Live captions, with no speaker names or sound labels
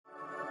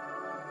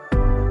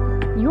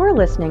You're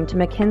listening to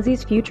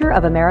McKinsey's Future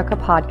of America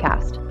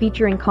podcast,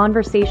 featuring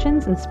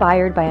conversations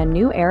inspired by a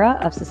new era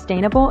of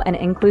sustainable and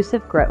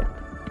inclusive growth.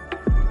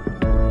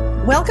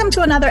 Welcome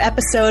to another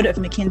episode of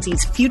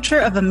McKinsey's Future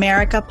of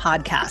America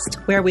podcast,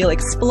 where we'll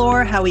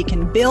explore how we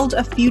can build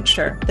a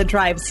future that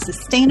drives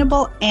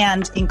sustainable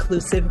and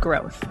inclusive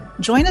growth.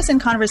 Join us in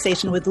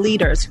conversation with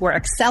leaders who are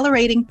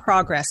accelerating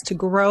progress to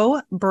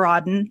grow,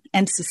 broaden,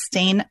 and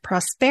sustain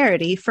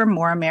prosperity for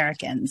more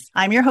Americans.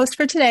 I'm your host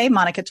for today,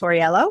 Monica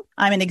Torriello.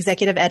 I'm an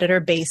executive editor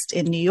based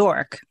in New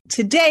York.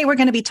 Today, we're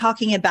going to be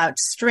talking about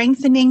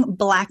strengthening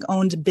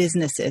Black-owned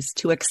businesses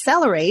to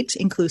accelerate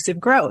inclusive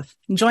growth.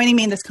 Joining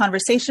me in this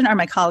conversation are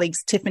my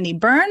colleagues Tiffany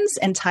Burns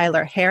and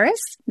Tyler Harris.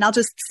 And I'll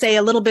just say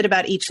a little bit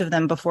about each of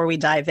them before we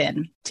dive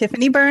in.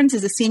 Tiffany Burns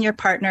is a senior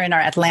partner in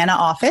our Atlanta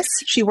office.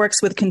 She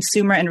works with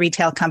consumer and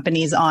retail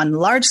companies on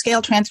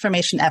large-scale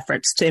transformation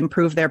efforts to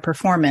improve their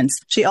performance.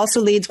 She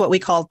also leads what we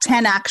call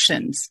 10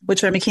 Actions,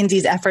 which are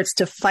McKinsey's efforts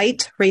to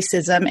fight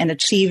racism and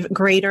achieve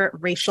greater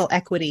racial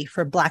equity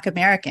for Black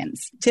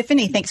Americans.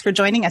 Tiffany, thanks for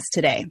joining us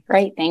today.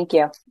 Great, thank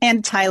you.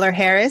 And Tyler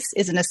Harris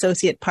is an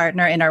associate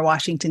partner in our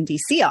Washington,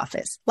 D.C.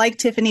 office. Like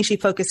Tiffany, she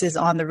focuses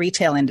on the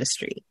retail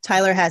industry.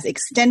 Tyler has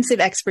extensive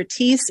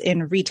expertise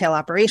in retail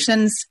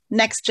operations,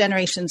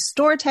 next-generation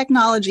store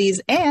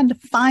technologies, and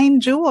fine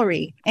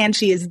jewelry. And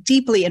she is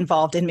deeply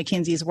involved in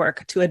McKinsey's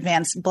work to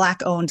advance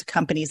Black-owned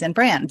companies and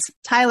brands.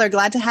 Tyler,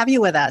 glad to have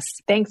you with us.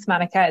 Thanks,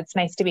 Monica. It's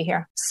nice to be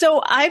here.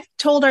 So I've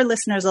told our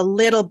listeners a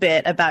little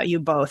bit about you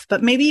both,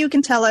 but maybe you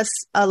can tell us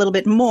a little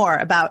bit more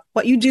about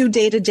what you do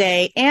day to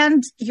day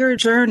and your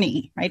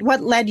journey, right?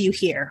 What led you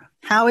here?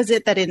 How is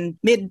it that in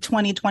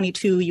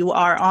mid-2022, you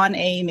are on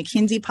a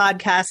McKinsey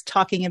podcast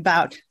talking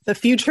about the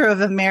future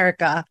of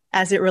America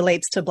as it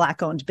relates to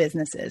Black-owned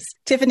businesses?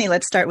 Tiffany,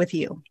 let's start with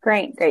you.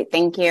 Great.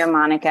 Thank you,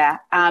 Monica.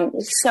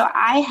 So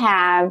I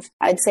have,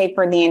 I'd say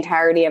for the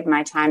entirety of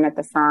my time at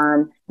the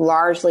firm,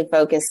 largely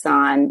focused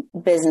on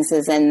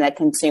businesses in the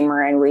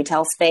consumer and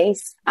retail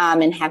space,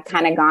 and have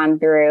kind of gone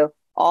through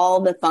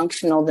all the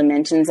functional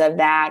dimensions of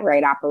that,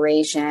 right?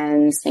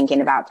 Operations,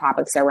 thinking about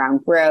topics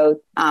around growth,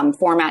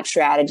 format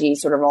strategy,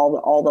 sort of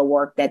all the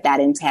work that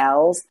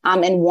entails.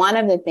 And one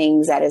of the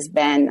things that has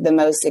been the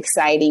most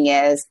exciting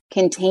is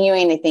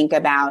continuing to think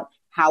about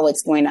how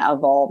it's going to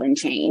evolve and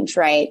change,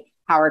 right?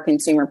 How are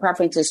consumer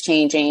preferences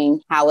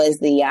changing? How is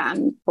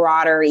the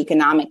broader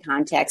economic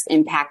context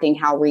impacting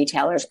how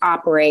retailers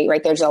operate,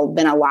 right? There's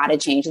been a lot of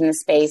change in the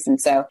space. And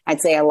so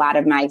I'd say a lot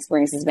of my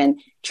experience has been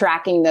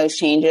tracking those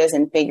changes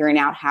and figuring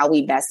out how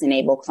we best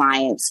enable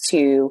clients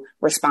to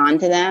respond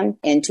to them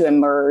and to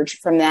emerge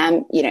from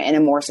them, in a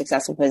more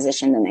successful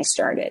position than they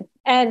started.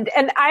 And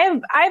I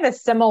have a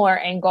similar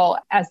angle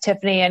as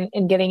Tiffany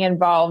in getting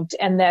involved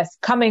in this,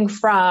 coming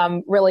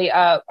from really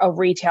a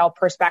retail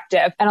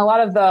perspective. And a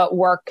lot of the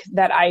work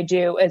that I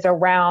do is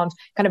around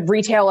kind of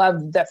retail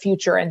of the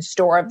future and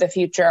store of the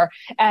future.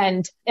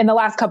 And in the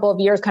last couple of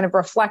years, kind of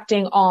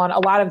reflecting on a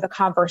lot of the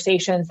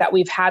conversations that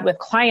we've had with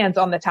clients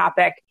on the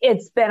topic,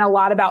 it's been a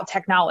lot about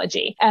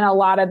technology and a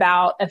lot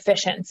about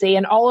efficiency.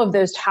 And all of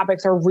those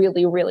topics are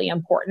really, really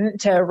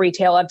important to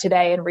retail of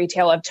today and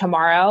retail of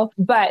tomorrow.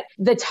 But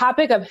the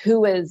topic of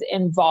who is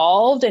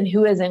involved and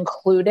who is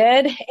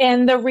included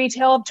in the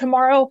retail of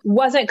tomorrow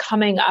wasn't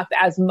coming up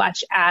as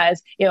much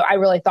as, I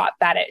really thought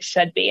that it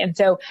should be. And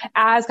so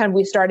as kind of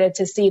we started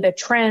to see the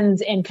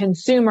trends in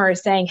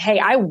consumers saying, hey,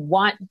 I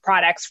want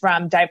products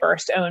from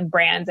diverse owned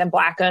brands and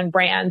Black owned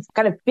brands,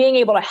 kind of being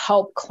able to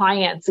help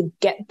clients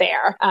get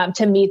there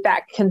to meet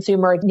that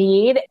consumer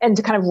need and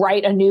to kind of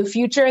write a new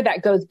future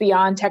that goes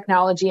beyond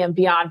technology and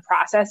beyond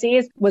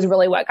processes was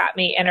really what got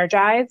me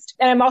energized.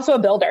 And I'm also a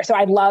builder. So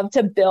I love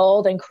to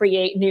build and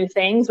create new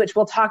things, which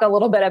we'll talk a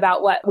little bit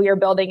about what we are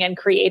building and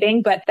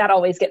creating, but that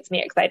always gets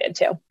me excited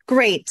too.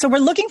 Great. So we're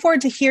looking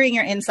forward to hearing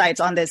your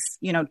insights on this,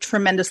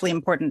 tremendously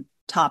important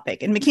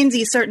topic. And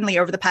McKinsey certainly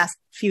over the past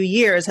few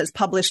years has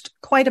published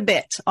quite a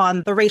bit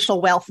on the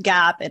racial wealth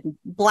gap and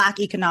Black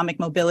economic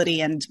mobility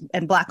and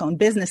Black-owned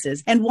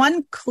businesses. And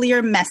one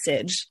clear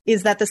message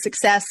is that the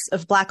success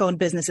of Black-owned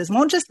businesses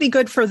won't just be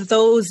good for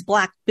those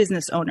Black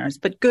business owners,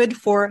 but good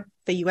for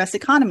the U.S.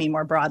 economy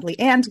more broadly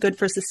and good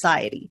for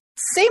society.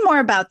 Say more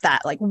about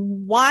that. Like,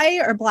 why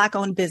are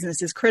Black-owned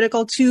businesses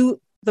critical to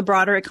the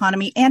broader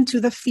economy and to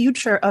the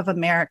future of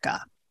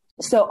America?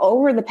 So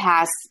over the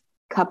past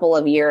couple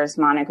of years,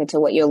 Monica, to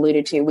what you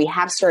alluded to, we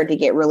have started to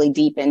get really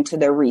deep into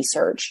the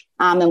research.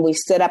 And we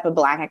stood up a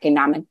Black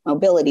Economic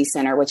Mobility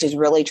Center, which is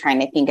really trying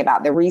to think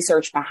about the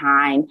research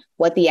behind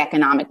what the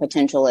economic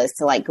potential is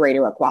to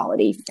greater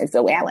equality, is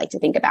the way I like to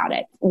think about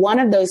it. One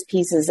of those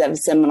pieces of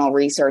seminal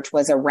research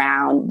was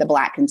around the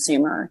Black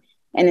consumer.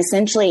 And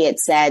essentially it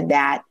said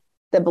that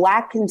the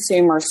Black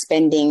consumer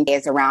spending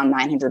is around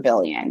 $900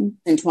 billion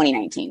in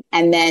 2019.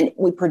 And then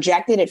we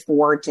projected it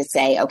forward to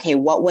say, okay,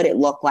 what would it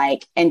look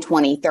like in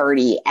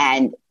 2030?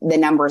 And the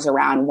number's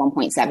around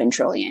 1.7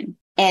 trillion.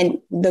 And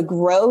the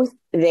growth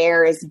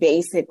there is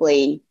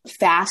basically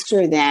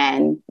faster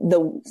than the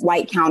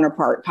white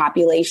counterpart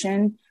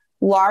population,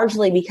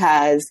 largely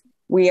because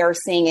we are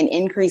seeing an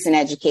increase in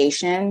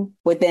education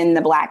within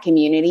the Black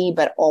community,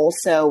 but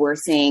also we're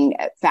seeing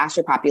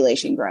faster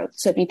population growth.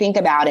 So if you think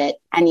about it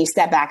and you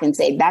step back and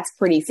say, that's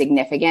pretty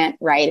significant,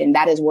 right? And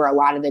that is where a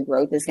lot of the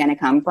growth is going to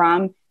come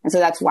from. And so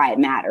that's why it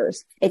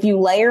matters. If you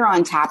layer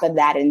on top of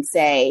that and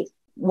say,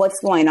 what's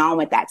going on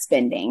with that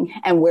spending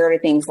and where do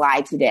things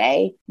lie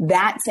today?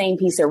 That same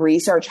piece of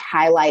research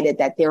highlighted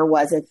that there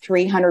was a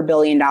 $300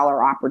 billion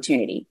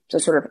opportunity, so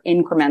sort of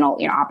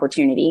incremental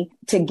opportunity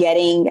to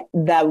getting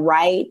the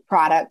right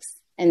products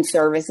and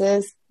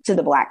services to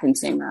the Black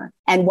consumer.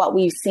 And what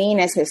we've seen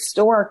is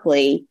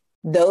historically,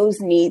 those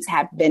needs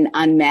have been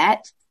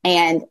unmet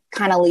and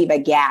kind of leave a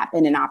gap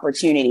in an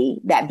opportunity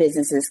that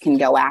businesses can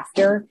go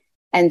after.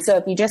 And so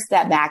if you just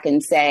step back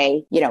and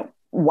say,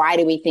 why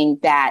do we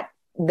think that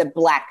the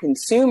Black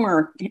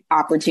consumer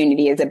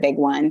opportunity is a big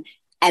one?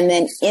 And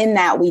then in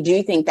that, we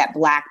do think that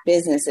Black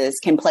businesses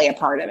can play a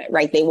part of it,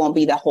 right? They won't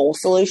be the whole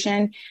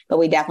solution, but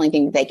we definitely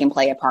think that they can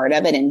play a part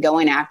of it. And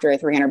going after a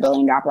 $300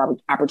 billion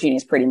opportunity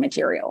is pretty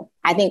material.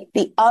 I think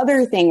the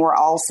other thing we're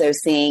also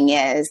seeing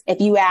is if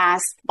you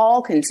ask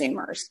all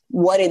consumers,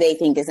 what do they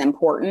think is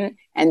important?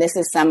 And this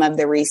is some of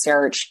the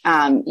research,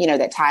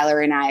 that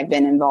Tyler and I have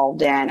been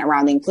involved in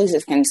around the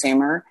inclusive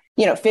consumer.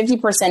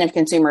 50% of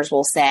consumers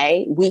will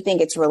say, we think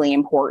it's really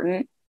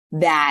important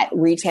that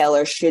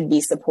retailers should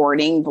be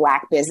supporting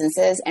Black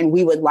businesses, and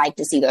we would like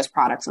to see those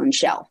products on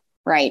shelf,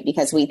 right?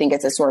 Because we think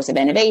it's a source of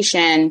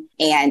innovation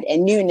and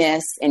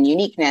newness and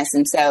uniqueness.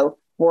 And so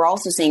we're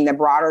also seeing the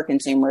broader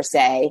consumer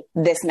say,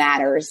 this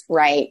matters,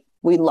 right?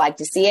 We'd like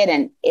to see it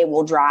and it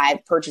will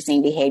drive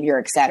purchasing behavior,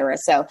 et cetera.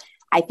 So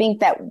I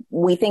think that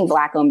we think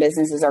Black-owned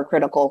businesses are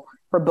critical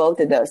for both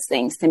of those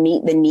things to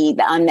meet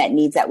the unmet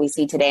needs that we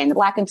see today in the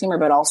Black consumer,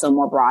 but also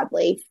more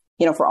broadly,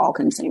 for all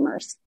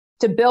consumers.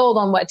 To build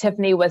on what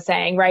Tiffany was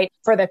saying, right?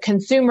 For the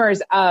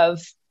consumers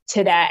of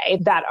today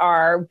that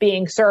are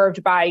being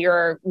served by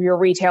your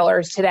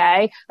retailers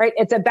today, right?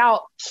 It's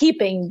about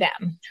keeping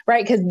them,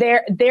 right? Because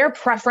their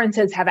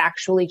preferences have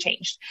actually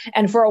changed.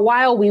 And for a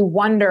while, we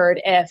wondered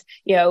if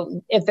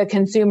the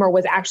consumer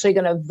was actually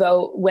going to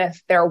vote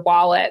with their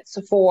wallets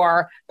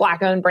for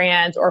Black-owned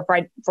brands or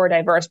for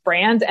diverse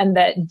brands. And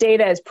the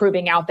data is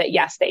proving out that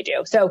yes, they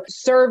do. So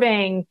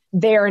serving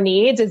their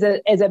needs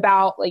is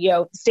about,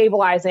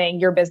 stabilizing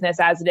your business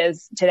as it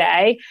is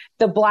today.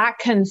 The Black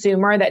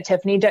consumer that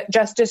Tiffany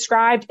just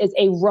described is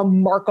a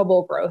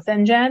remarkable growth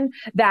engine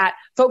that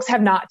folks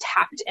have not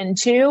tapped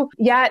into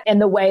yet in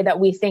the way that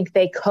we think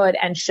they could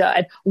and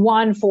should.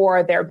 One,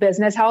 for their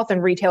business health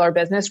and retailer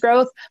business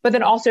growth, but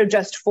then also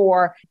just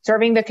for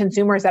serving the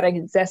consumers that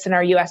exist in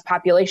our U.S.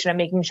 population and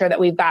making sure that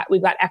we've got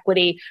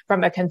equity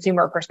from a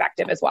consumer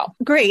perspective as well.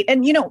 Great.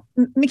 And,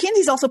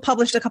 McKinsey's also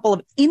published a couple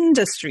of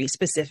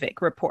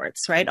industry-specific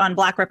reports, right, on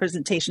Black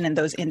representation in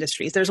those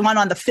industries. There's one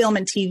on the film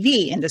and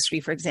TV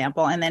industry, for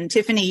example. And then,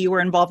 Tiffany, you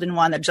were involved in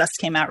one that just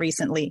came out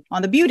recently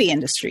on the beauty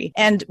industry.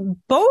 And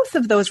both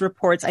of those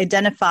reports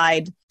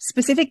identified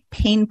specific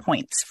pain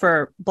points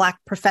for Black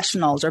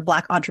professionals or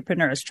Black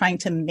entrepreneurs trying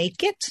to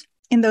make it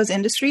in those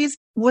industries.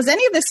 Was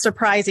any of this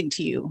surprising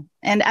to you?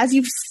 And as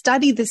you've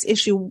studied this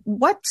issue,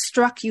 what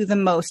struck you the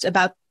most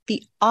about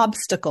the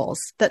obstacles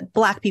that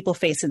Black people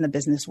face in the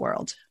business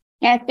world?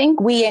 Yeah, I think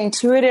we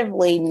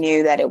intuitively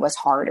knew that it was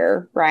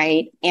harder,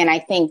 right? And I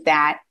think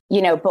that,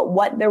 but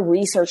what the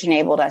research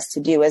enabled us to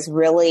do is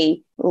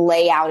really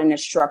lay out in a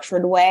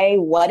structured way,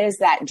 what does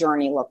that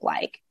journey look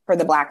like for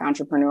the Black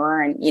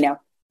entrepreneur? And,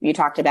 you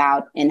talked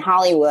about in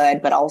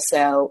Hollywood, but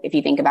also if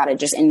you think about it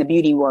just in the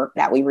beauty work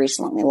that we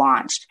recently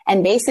launched.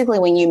 And basically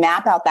when you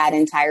map out that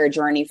entire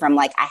journey from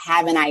I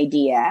have an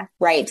idea,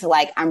 right, to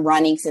I'm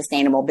running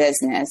sustainable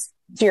business,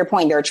 to your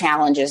point, there are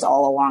challenges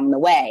all along the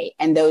way.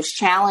 And those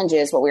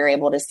challenges, what we were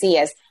able to see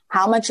is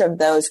how much of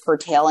those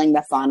curtailing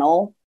the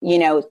funnel,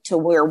 to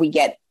where we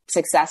get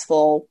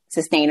successful,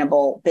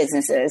 sustainable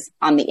businesses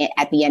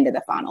at the end of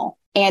the funnel.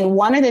 And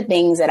one of the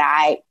things that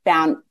I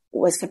found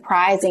was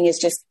surprising is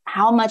just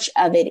how much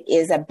of it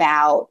is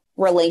about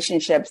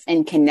relationships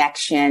and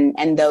connection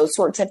and those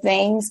sorts of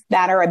things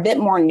that are a bit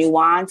more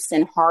nuanced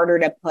and harder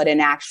to put an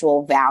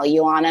actual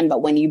value on them.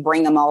 But when you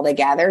bring them all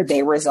together,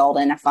 they result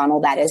in a funnel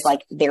that is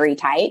very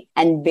tight,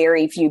 and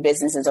very few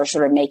businesses are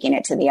sort of making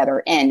it to the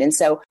other end. And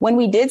so when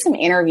we did some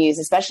interviews,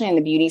 especially on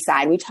the beauty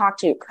side, we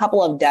talked to a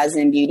couple of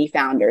dozen beauty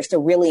founders to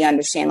really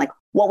understand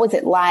what was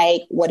it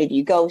like? What did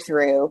you go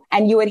through?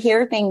 And you would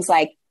hear things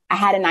like, I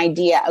had an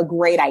idea, a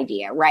great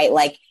idea, right?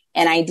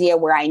 An idea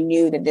where I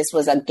knew that this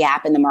was a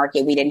gap in the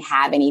market. We didn't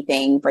have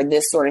anything for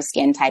this sort of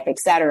skin type, et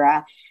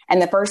cetera. And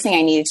the first thing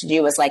I needed to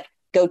do was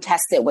go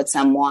test it with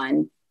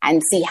someone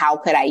and see how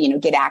could I,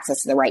 get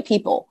access to the right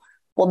people.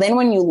 Well, then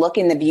when you look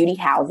in the beauty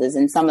houses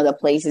and some of the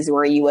places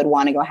where you would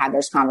want to go have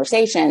those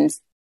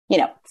conversations,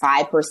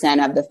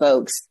 5% of the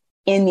folks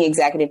in the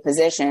executive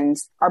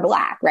positions are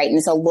Black, right? And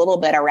it's a little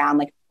bit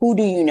around who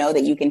do you know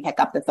that you can pick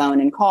up the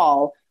phone and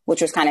call,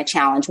 which was kind of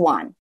challenge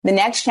one. The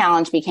next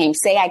challenge became,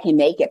 say I can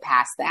make it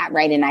past that,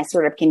 right? And I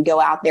sort of can go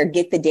out there,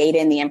 get the data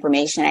and the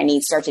information I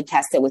need, start to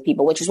test it with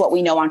people, which is what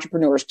we know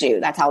entrepreneurs do.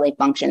 That's how they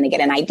function. They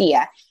get an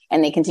idea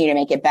and they continue to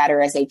make it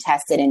better as they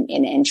test it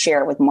and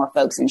share it with more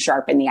folks and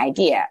sharpen the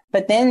idea.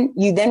 But then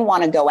you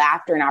want to go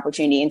after an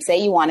opportunity, and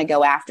say you want to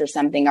go after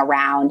something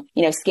around,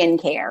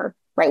 skincare,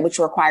 right? Which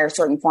requires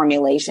certain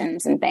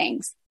formulations and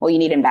things. Well, you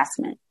need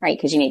investment, right?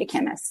 Because you need a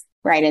chemist.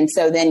 Right. And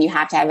so then you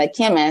have to have a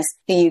chemist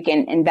who you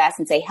can invest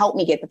and say, help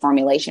me get the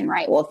formulation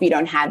right. Well, if you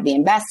don't have the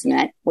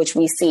investment, which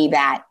we see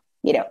that,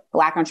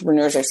 Black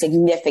entrepreneurs are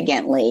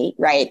significantly,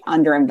 right,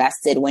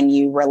 underinvested when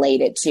you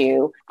relate it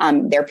to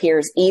their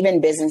peers,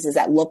 even businesses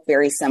that look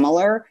very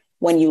similar.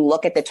 When you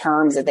look at the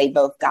terms that they've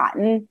both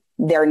gotten,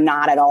 they're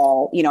not at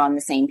all, on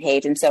the same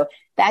page. And so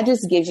that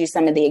just gives you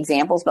some of the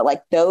examples, but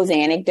like those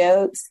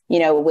anecdotes,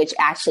 which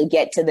actually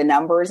get to the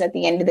numbers at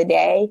the end of the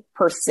day,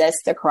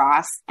 persist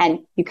across. And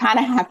you kind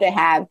of have to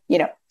have,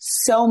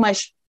 so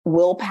much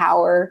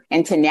willpower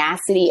and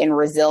tenacity and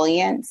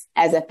resilience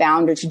as a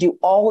founder to do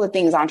all the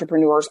things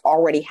entrepreneurs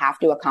already have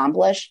to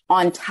accomplish,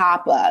 on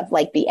top of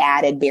like the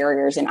added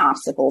barriers and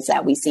obstacles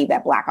that we see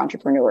that Black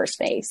entrepreneurs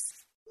face.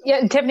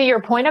 Yeah, Tiffany,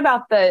 your point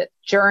about the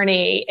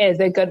journey is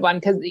a good one,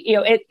 because,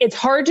 it's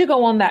hard to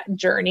go on that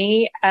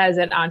journey as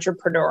an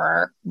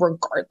entrepreneur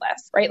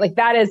regardless, right? Like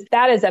that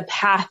is a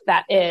path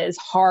that is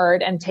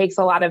hard and takes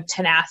a lot of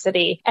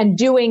tenacity. And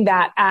doing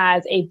that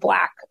as a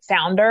Black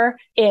founder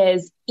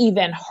is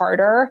even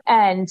harder.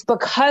 And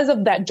because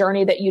of that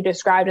journey that you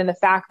described, and the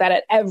fact that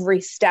at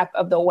every step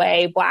of the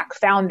way, Black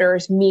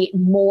founders meet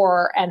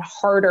more and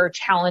harder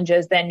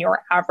challenges than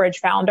your average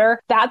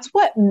founder, that's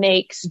what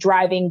makes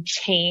driving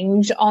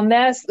change on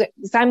this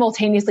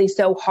simultaneously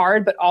so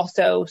hard, but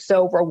also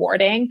so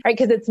rewarding, right?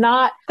 Because it's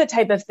not the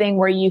type of thing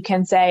where you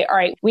can say, all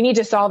right, we need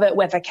to solve it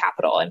with a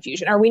capital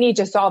infusion, or we need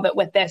to solve it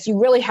with this. You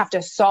really have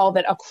to solve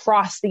it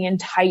across the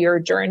entire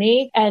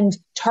journey and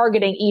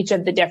targeting each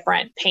of the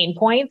different pain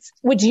points,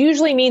 which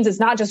usually means it's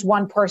not just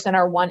one person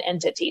or one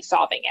entity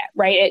solving it,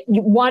 right?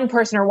 One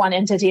person or one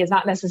entity is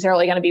not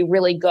necessarily going to be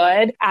really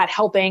good at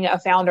helping a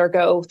founder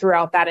go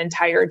throughout that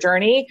entire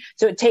journey.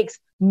 So it takes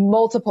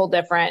multiple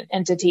different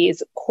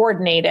entities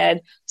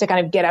coordinated to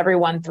kind of get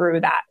everyone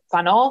through that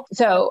funnel.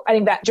 So I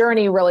think that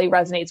journey really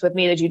resonates with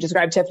me that you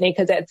described, Tiffany,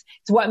 because it's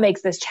what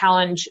makes this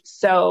challenge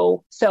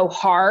so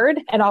hard.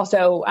 And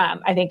also,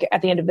 I think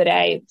at the end of the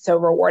day, so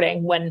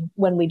rewarding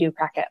when we do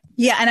crack it.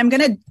 Yeah. And I'm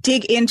going to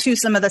dig into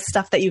some of the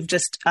stuff that you've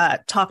just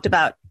talked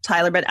about,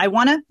 Tyler, but I'm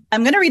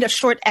going to read a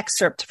short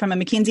excerpt from a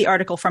McKinsey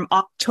article from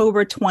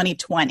October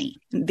 2020.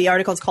 The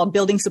article is called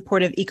Building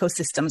Supportive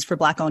Ecosystems for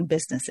Black-Owned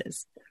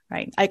Businesses.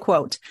 Right. I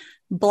quote,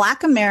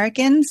 Black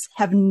Americans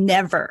have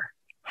never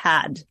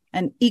had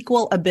an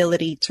equal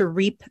ability to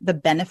reap the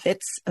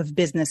benefits of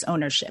business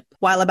ownership.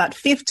 While about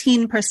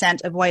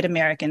 15% of white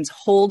Americans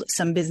hold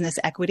some business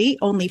equity,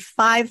 only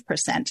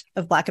 5%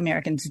 of Black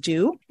Americans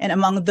do. And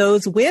among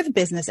those with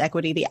business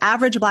equity, the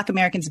average Black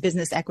American's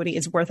business equity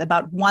is worth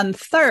about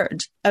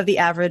 1/3 of the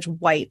average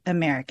white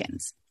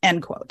American's,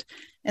 end quote.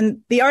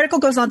 And the article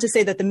goes on to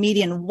say that the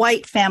median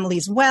white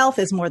family's wealth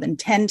is more than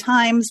 10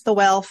 times the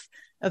wealth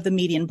of the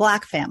median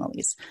Black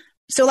families.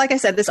 So like I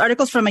said, this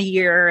article's from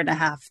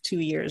 1.5 to 2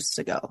 years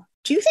ago.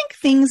 Do you think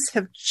things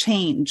have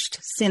changed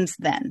since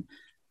then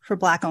for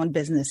Black-owned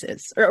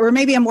businesses? Or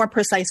maybe a more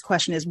precise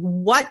question is,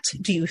 what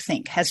do you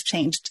think has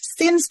changed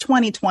since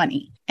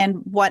 2020 and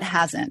what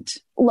hasn't?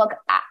 Look,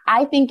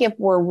 I think if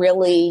we're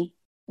really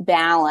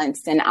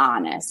balanced and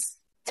honest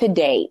to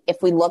date, if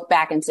we look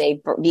back and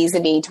say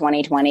vis-a-vis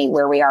 2020,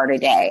 where we are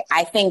today,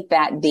 I think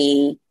that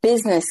the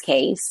business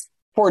case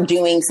for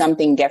doing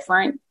something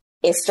different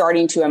is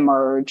starting to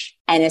emerge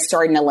and is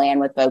starting to land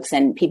with folks,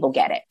 and people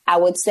get it. I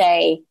would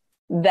say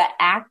the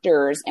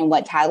actors and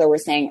what Tyler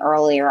was saying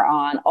earlier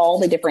on all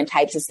the different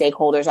types of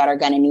stakeholders that are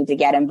going to need to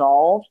get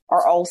involved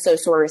are also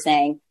sort of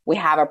saying we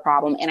have a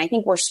problem. And I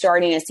think we're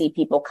starting to see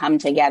people come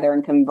together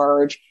and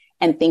converge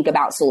and think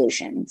about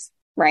solutions,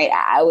 right?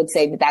 I would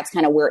say that that's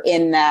kind of, we're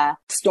in the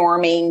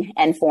storming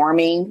and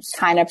forming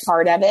kind of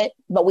part of it,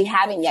 but we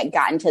haven't yet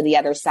gotten to the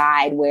other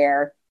side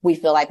where we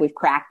feel like we've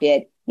cracked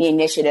it. The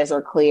initiatives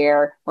are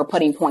clear. We're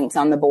putting points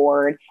on the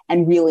board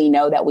and really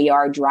know that we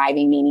are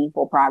driving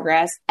meaningful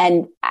progress.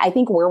 And I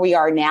think where we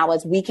are now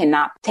is we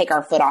cannot take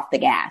our foot off the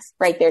gas,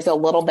 right? There's a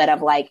little bit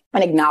of like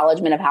an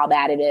acknowledgement of how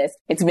bad it is.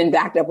 It's been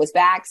backed up with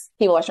facts.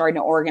 People are starting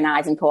to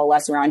organize and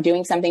coalesce around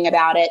doing something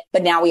about it.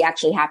 But now we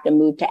actually have to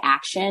move to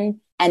action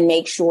and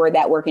make sure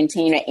that we're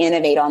continuing to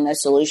innovate on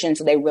those solutions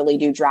so they really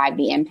do drive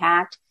the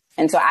impact.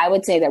 And so I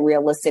would say that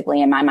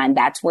realistically, in my mind,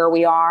 that's where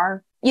we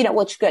are.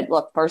 Which good.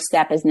 Look, first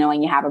step is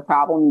knowing you have a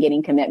problem and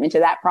getting commitment to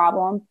that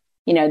problem,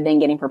 then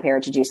getting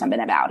prepared to do something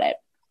about it.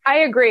 I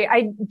agree.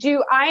 I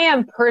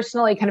am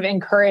personally kind of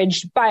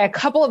encouraged by a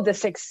couple of the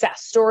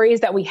success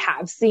stories that we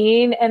have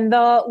seen in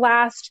the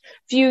last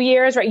few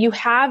years, right? You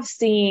have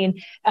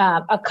seen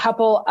a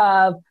couple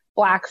of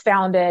Black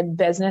founded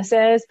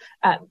businesses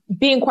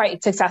being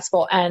quite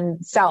successful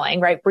and selling,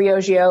 right?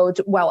 Briogeo,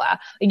 Wella.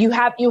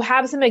 You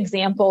have some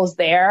examples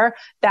there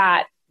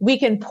that we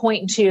can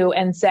point to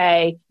and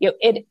say,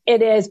 it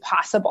is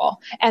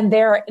possible. And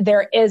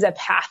there is a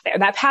path there.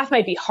 That path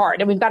might be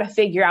hard, and we've got to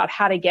figure out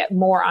how to get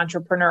more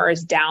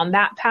entrepreneurs down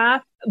that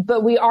path.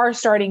 But we are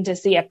starting to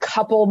see a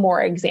couple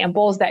more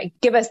examples that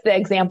give us the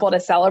example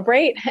to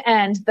celebrate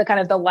and the kind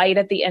of the light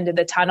at the end of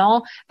the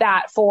tunnel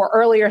that for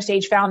earlier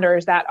stage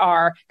founders that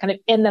are kind of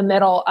in the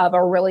middle of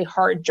a really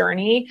hard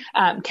journey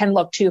can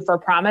look to for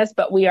promise.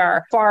 But we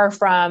are far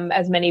from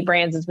as many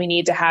brands as we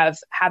need to have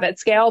at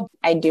scale.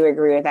 I do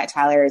agree with that,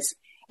 Tyler.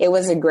 It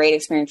was a great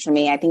experience for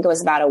me. I think it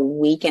was about a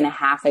week and a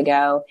half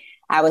ago.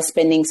 I was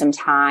spending some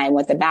time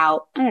with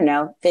about,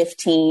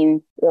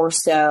 15 or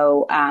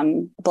so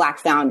Black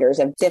founders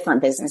of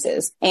different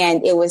businesses.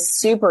 And it was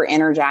super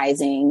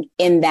energizing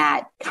in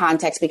that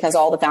context because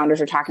all the founders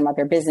were talking about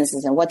their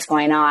businesses and what's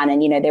going on.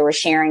 And, they were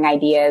sharing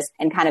ideas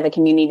and kind of a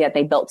community that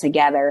they built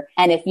together.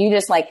 And if you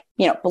just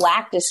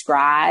Black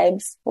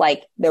describes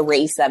like the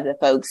race of the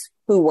folks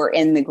who were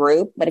in the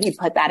group. But if you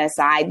put that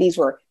aside, these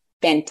were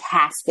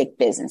fantastic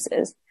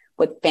businesses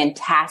with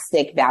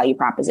fantastic value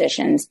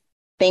propositions,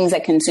 things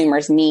that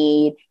consumers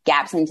need,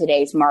 gaps in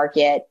today's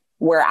market,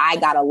 where I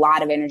got a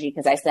lot of energy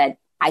because I said,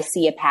 I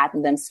see a path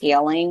of them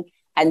scaling.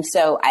 And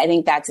so I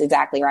think that's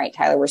exactly right,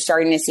 Tyler. We're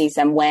starting to see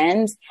some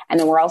wins. And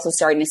then we're also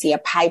starting to see a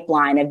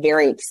pipeline, a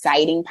very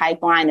exciting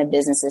pipeline of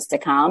businesses to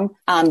come,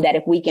 that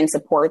if we can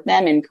support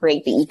them and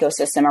create the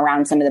ecosystem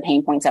around some of the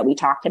pain points that we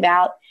talked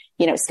about,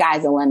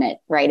 sky's the limit,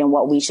 right? And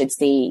what we should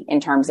see in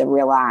terms of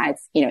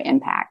realized,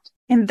 impact.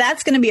 And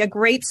that's going to be a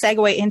great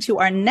segue into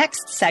our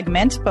next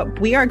segment, but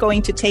we are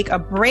going to take a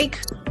break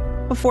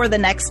before the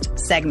next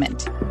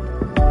segment.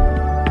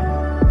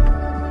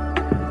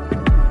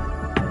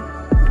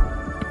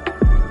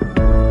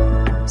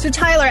 So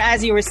Tyler,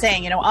 as you were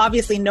saying,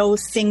 obviously no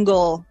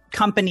single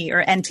company or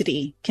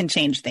entity can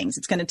change things.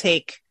 It's going to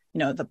take,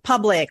 the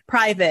public,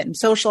 private, and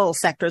social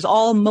sectors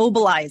all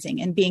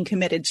mobilizing and being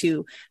committed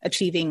to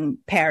achieving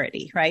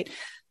parity, right?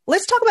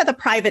 Let's talk about the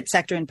private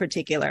sector in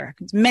particular.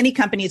 Many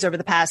companies over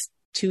the past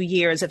 2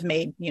 years have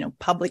made,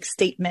 public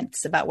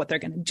statements about what they're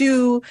going to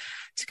do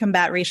to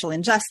combat racial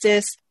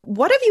injustice.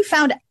 What have you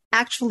found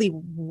actually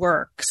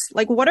works?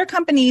 Like, what are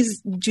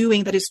companies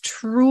doing that is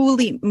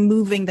truly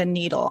moving the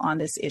needle on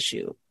this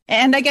issue?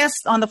 And I guess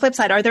on the flip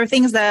side, are there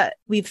things that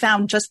we've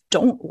found just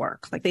don't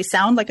work? Like they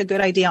sound like a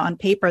good idea on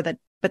paper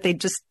but they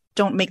just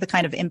don't make the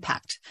kind of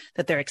impact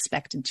that they're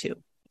expected to.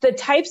 The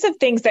types of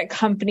things that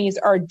companies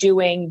are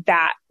doing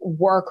that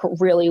work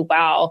really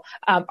well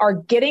are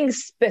getting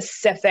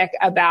specific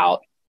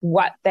about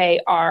what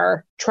they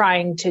are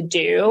trying to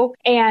do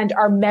and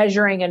are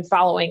measuring and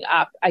following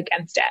up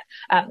against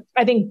it.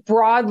 I think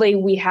broadly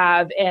we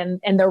have in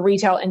the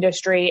retail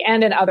industry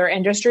and in other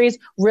industries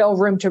real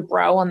room to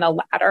grow on the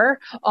latter,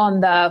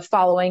 on the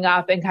following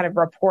up and kind of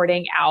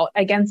reporting out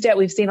against it.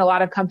 We've seen a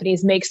lot of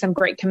companies make some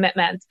great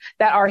commitments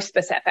that are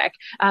specific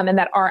and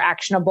that are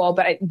actionable,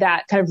 but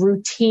that kind of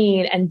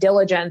routine and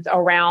diligence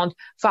around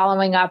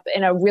following up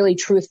in a really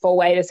truthful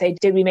way to say,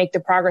 did we make the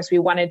progress we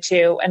wanted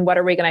to, and what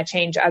are we going to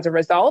change as a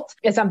result,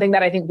 is something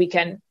that I think we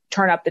can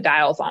turn up the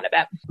dials on a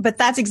bit. But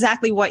that's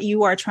exactly what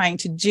you are trying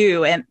to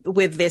do. And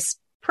with this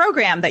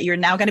program that you're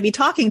now going to be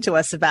talking to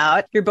us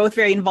about, you're both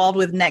very involved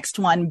with Next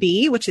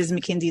 1B, which is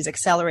McKinsey's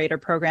accelerator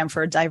program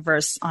for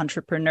diverse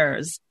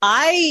entrepreneurs.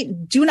 I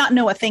do not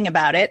know a thing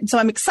about it, so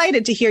I'm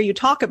excited to hear you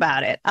talk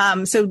about it.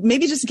 So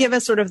maybe just give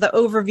us sort of the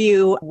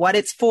overview, what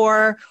it's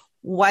for,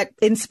 what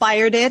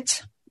inspired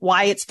it,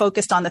 why it's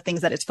focused on the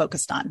things that it's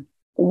focused on.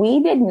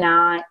 We did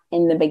not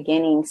in the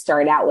beginning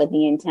start out with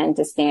the intent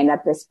to stand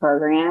up this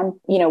program.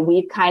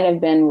 We've kind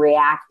of been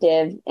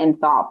reactive and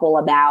thoughtful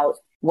about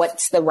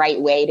what's the right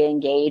way to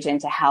engage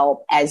and to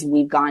help as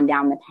we've gone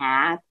down the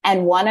path.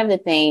 And one of the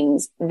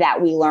things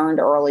that we learned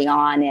early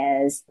on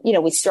is,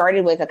 we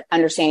started with an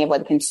understanding of what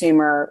the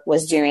consumer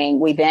was doing.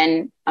 We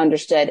then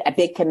understood a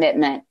big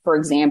commitment, for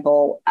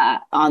example,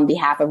 on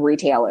behalf of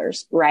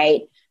retailers,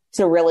 right?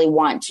 To really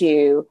want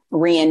to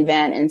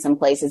reinvent in some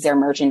places their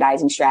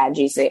merchandising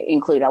strategies to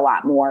include a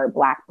lot more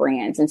Black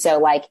brands. And so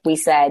like we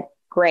said,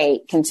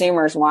 great,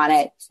 consumers want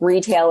it.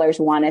 Retailers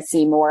want to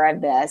see more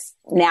of this.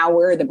 Now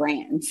we're the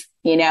brands,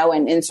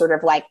 and sort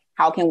of like,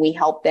 how can we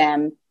help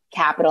them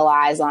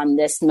capitalize on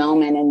this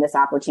moment and this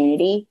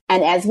opportunity?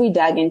 And as we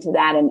dug into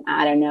that, and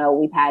I don't know,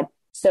 we've had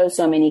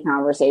so many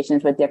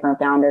conversations with different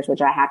founders,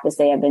 which I have to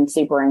say have been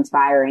super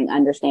inspiring,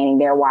 understanding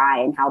their why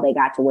and how they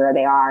got to where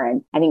they are.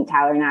 And I think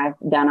Tyler and I have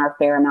done our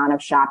fair amount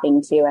of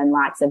shopping too, and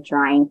lots of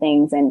trying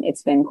things. And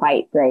it's been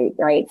quite great,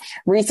 right?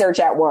 Research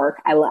at work,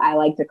 I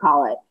like to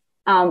call it.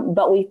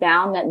 But we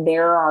found that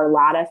there are a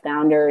lot of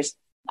founders,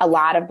 a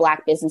lot of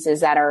Black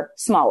businesses that are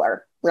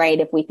smaller, right?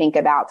 If we think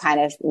about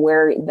kind of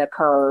where the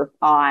curve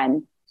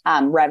on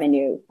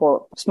revenue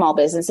for small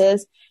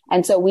businesses.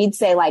 And so we'd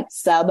say like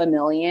sub $1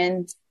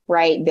 million,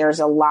 right? There's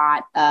a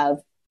lot of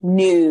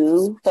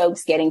new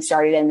folks getting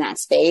started in that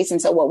space. And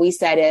so what we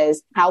said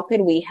is, how could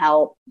we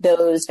help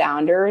those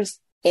founders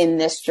in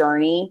this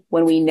journey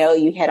when we know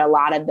you hit a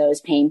lot of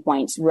those pain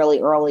points really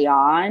early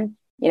on?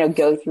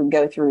 go through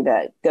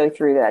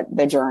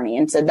the journey.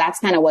 And so that's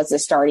kind of was the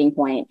starting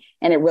point.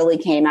 And it really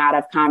came out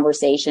of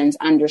conversations,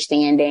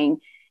 understanding,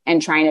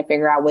 and trying to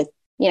figure out with,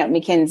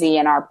 McKinsey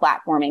and our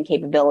platform and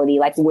capability,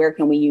 like where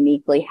can we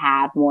uniquely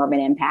have more of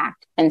an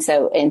impact? And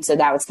so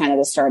that was kind of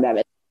the start of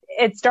it.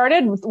 It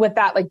started with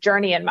that like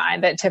journey in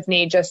mind that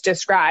Tiffany just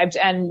described,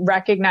 and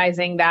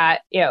recognizing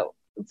that,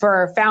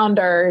 for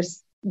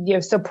founders,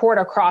 support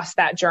across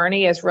that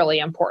journey is really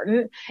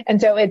important. And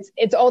so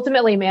it's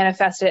ultimately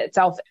manifested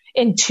itself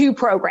in two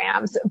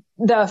programs.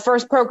 The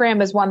first program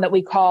is one that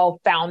we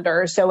call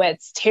Founders. So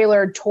it's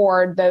tailored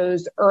toward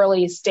those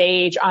early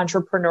stage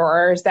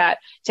entrepreneurs that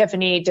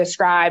Tiffany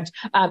described,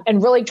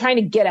 and really trying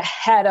to get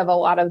ahead of a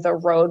lot of the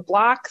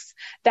roadblocks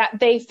that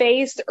they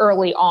faced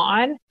early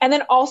on. And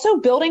then also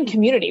building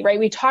community, right?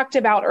 We talked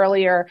about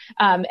earlier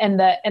in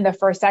the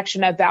first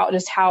section about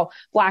just how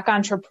Black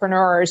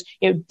entrepreneurs,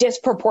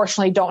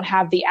 disproportionately don't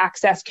have the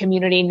access,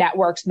 community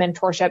networks,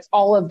 mentorships,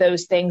 all of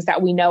those things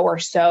that we know are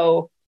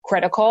so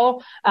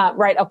critical,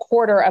 right? A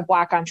quarter of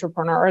Black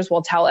entrepreneurs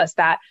will tell us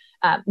that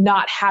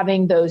not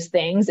having those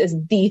things is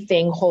the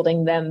thing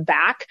holding them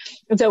back.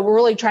 And so we're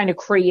really trying to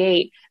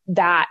create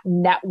that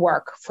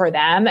network for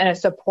them and a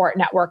support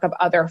network of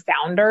other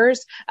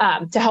founders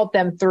to help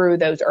them through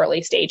those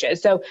early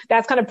stages. So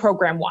that's kind of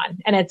program one.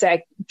 And it's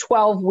a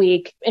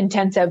 12-week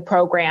intensive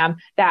program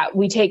that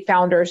we take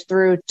founders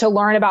through to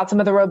learn about some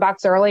of the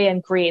roadblocks early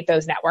and create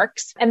those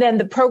networks. And then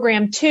the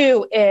program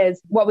two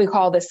is what we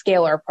call the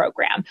Scaler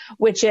program,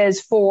 which is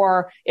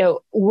for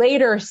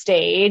later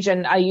stage,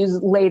 and I use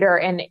later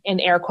in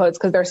air quotes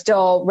because they're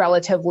still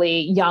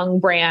relatively young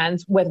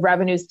brands with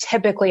revenues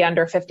typically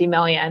under 50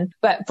 million.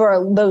 But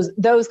for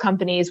those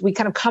companies, we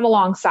kind of come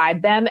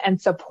alongside them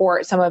and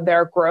support some of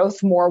their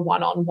growth more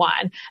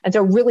one-on-one. And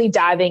so really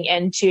diving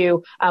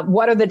into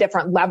what are the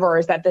different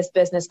levers that this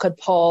business could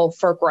pull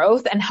for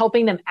growth and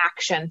helping them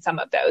action some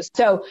of those.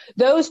 So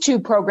those two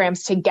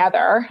programs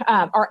together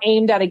are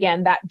aimed at,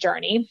 again, that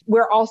journey.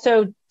 We're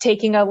also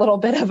taking a little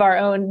bit of our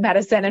own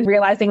medicine and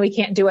realizing we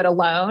can't do it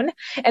alone.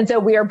 And so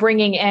we are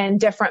bringing in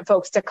different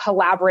folks to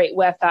collaborate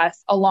with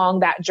us along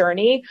that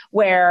journey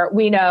where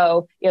we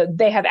know,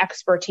 they have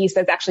expertise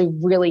that's actually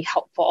really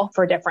helpful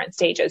for different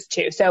stages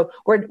too. So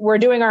we're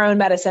doing our own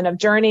medicine of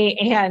journey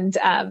and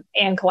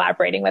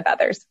collaborating with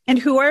others. And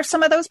who are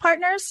some of those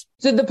partners?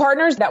 So the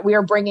partners that we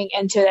are bringing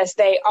into this,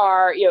 they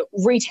are,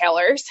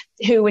 retailers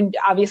who,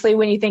 obviously,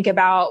 when you think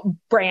about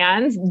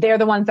brands, they're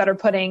the ones that are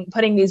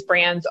putting these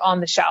brands on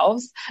the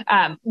shelves.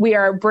 We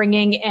are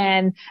bringing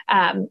in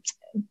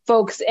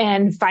folks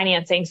in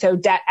financing, so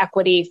debt,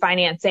 equity,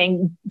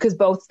 financing, because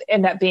both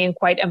end up being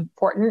quite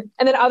important.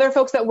 And then other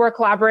folks that we're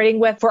collaborating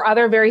with for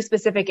other very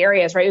specific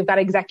areas, right? We've got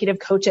executive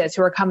coaches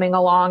who are coming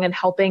along and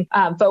helping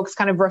folks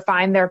kind of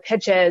refine their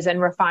pitches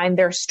and refine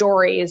their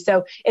stories.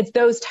 So it's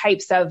those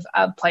types of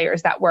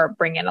players that we're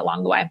bringing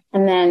along the way.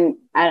 And then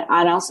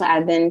I'd also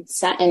add then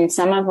in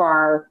some of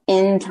our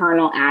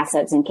internal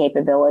assets and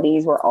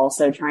capabilities, we're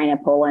also trying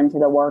to pull into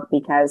the work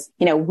because,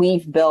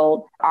 we've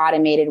built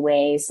automated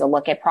ways to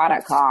look at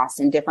product costs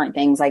and different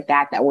things like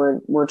that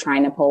we're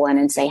trying to pull in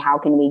and say, how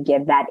can we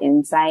give that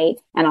insight?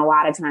 And a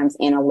lot of times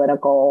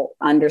analytical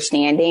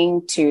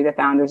understanding to the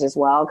founders as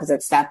well, because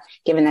it's stuff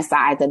given the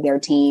size of their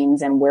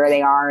teams and where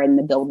they are in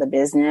the build the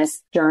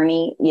business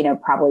journey,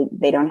 probably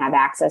they don't have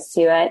access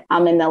to it.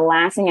 And the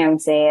last thing I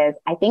would say is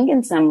I think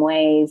in some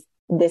ways,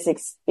 this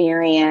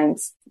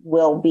experience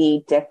will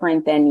be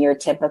different than your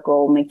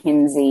typical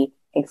McKinsey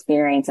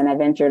experience. And I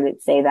venture to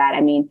say that. I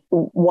mean,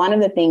 one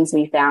of the things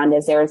we found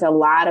is there's a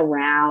lot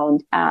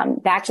around,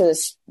 back to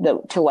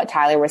to what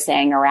Tyler was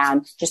saying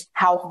around just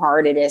how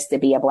hard it is to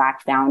be a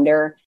Black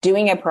founder.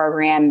 Doing a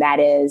program that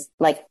is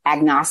like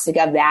agnostic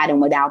of that and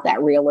without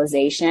that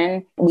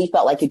realization, we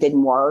felt like it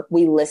didn't work.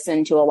 We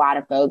listened to a lot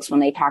of folks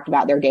when they talked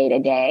about their day to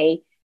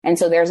day. And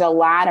so there's a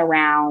lot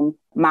around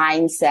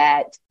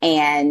mindset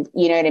and,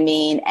 you know what I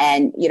mean?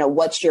 And,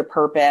 what's your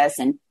purpose?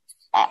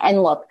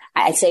 And look,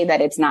 I say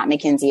that it's not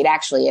McKinsey. It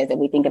actually is. If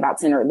we think about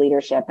centered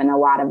leadership and a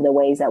lot of the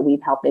ways that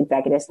we've helped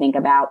executives think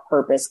about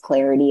purpose,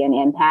 clarity, and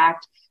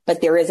impact. But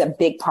there is a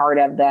big part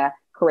of the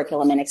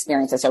curriculum and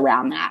experiences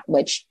around that,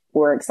 which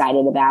we're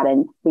excited about.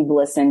 And we've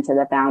listened to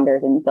the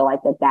founders and feel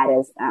like that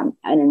is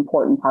an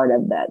important part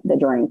of the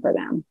journey for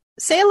them.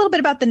 Say a little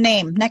bit about the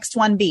name, Next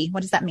 1B.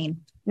 What does that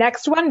mean?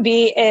 Next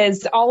 1B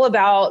is all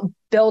about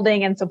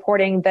building and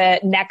supporting the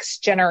next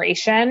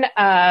generation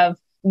of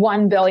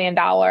 $1 billion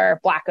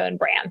Black-owned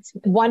brands.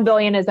 1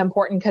 billion is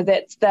important because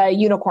it's the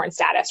unicorn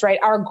status, right?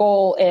 Our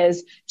goal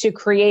is to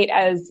create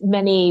as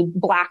many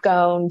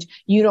Black-owned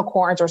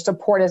unicorns or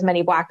support as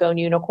many Black-owned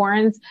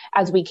unicorns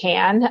as we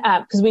can.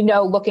 Because we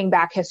know looking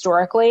back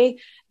historically,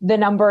 the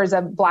numbers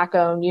of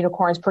Black-owned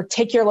unicorns,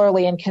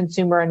 particularly in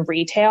consumer and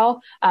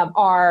retail,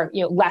 are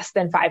less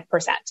than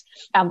 5%,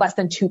 less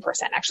than 2%,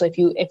 actually,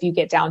 if you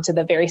get down to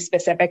the very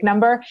specific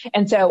number.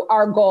 And so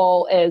our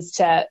goal is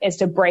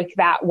to break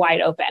that wide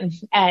open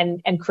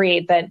and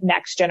create the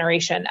next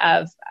generation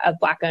of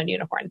Black-owned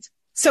unicorns.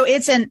 So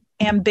it's an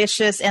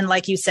ambitious and,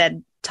 like you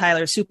said,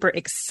 Tyler, super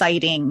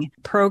exciting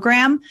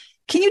program.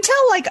 Can you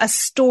tell like a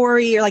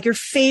story or like your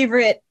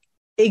favorite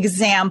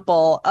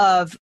example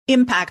of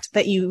impact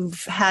that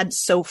you've had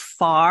so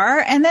far?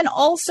 And then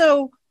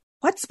also,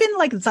 what's been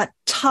like the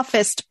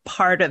toughest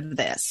part of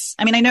this?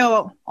 I mean, I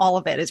know all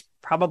of it is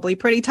probably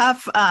pretty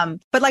tough,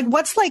 but like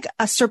what's like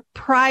a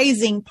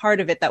surprising part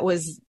of it that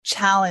was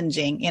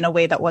challenging in a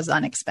way that was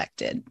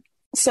unexpected?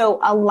 So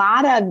a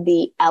lot of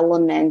the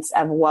elements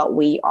of what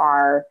we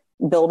are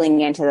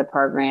building into the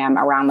program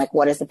around like,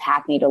 what does the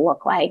path need to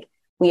look like?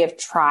 We have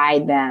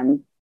tried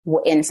them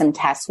in some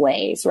test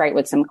ways, right,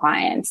 with some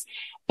clients.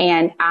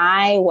 And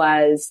I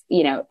was,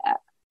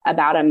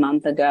 about a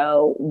month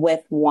ago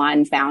with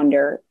one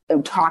founder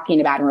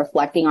talking about and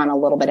reflecting on a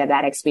little bit of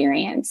that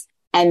experience.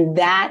 And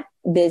that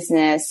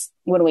business,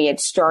 when we had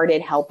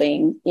started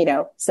helping,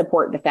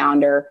 support the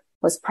founder,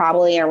 was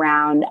probably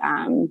around,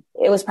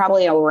 it was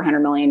probably over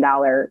 $100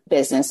 million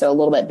business. So a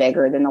little bit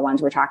bigger than the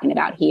ones we're talking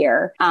about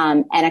here.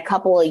 And a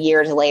couple of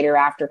years later,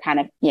 after kind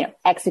of,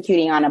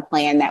 executing on a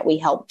plan that we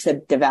helped to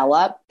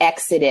develop,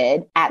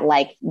 exited at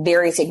like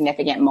very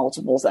significant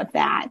multiples of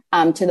that,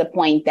 to the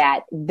point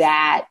that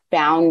that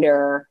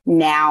founder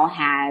now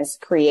has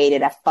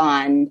created a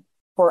fund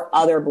for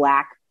other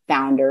Black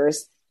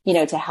founders,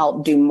 to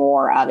help do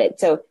more of it.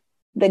 So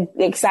the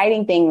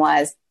exciting thing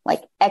was,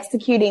 like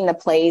executing the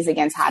plays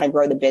against how to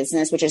grow the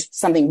business, which is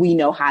something we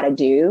know how to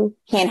do,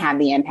 can have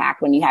the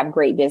impact when you have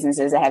great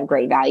businesses that have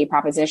great value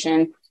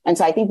proposition. And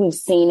so I think we've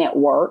seen it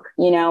work,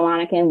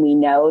 Monica, and we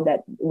know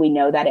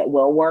that it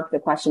will work. The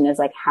question is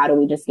like, how do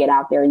we just get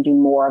out there and do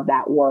more of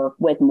that work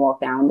with more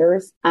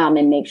founders,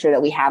 and make sure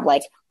that we have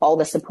like all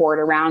the support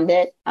around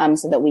it,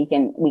 so that we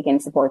can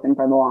support them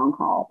for the long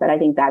haul. But I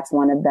think that's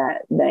one of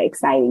the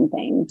exciting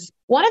things.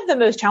 One of the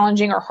most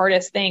challenging or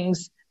hardest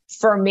things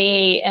for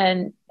me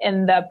and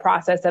in the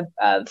process of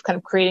kind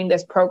of creating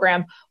this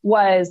program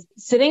was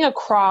sitting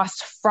across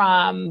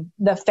from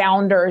the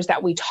founders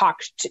that we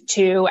talked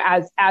to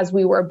as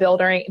we were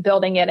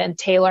building it and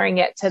tailoring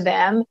it to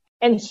them,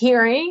 and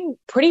hearing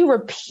pretty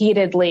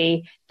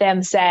repeatedly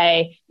them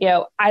say,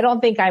 I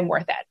don't think I'm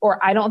worth it,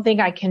 or I don't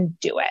think I can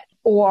do it,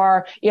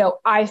 or,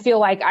 I feel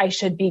like I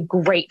should be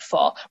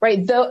grateful,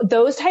 right?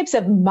 Those types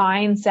of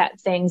mindset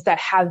things that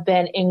have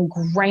been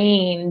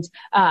ingrained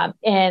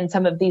in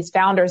some of these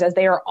founders as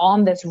they are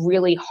on this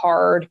really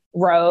hard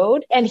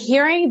road, and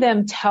hearing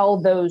them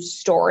tell those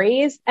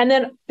stories and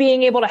then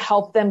being able to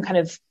help them kind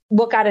of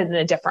look at it in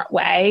a different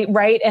way,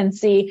 right? And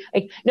see,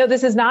 like, no,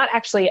 this is not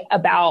actually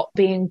about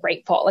being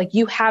grateful. Like,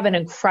 you have an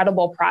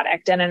incredible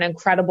product and an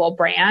incredible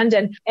brand,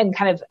 and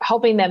kind of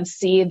helping them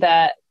see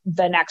the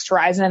next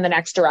horizon and the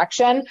next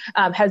direction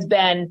has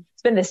been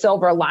the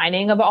silver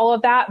lining of all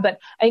of that. But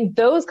I think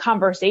those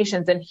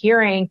conversations and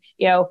hearing,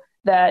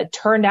 the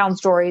turn down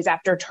stories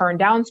after turn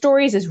down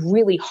stories is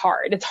really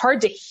hard. It's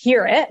hard to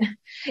hear it.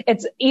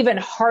 It's even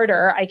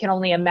harder, I can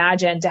only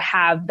imagine, to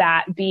have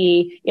that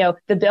be,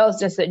 the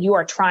business that you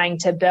are trying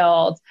to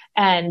build,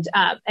 and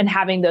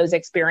having those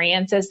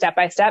experiences step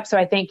by step. So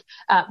I think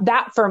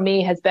that for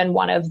me has been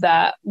one of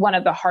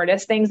the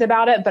hardest things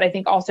about it. But I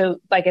think also,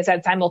 like I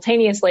said,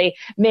 simultaneously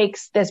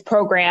makes this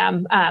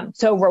program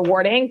so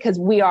rewarding, because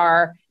we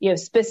are,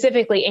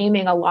 specifically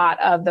aiming a lot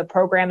of the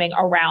programming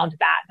around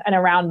that and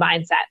around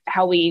mindset,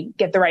 how we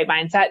get the right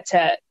mindset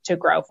to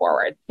grow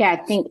forward. Yeah,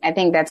 I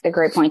think that's a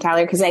great point,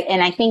 Tyler, because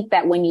I think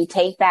that when you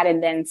take that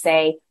and then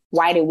say,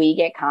 why do we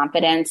get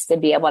confidence to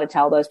be able to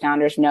tell those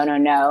founders,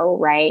 no,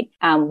 right?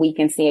 We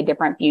can see a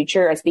different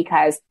future. It's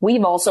because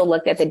we've also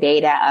looked at the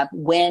data of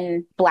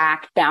when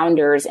Black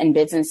founders and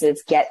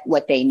businesses get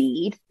what they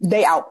need,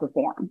 they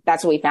outperform.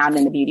 That's what we found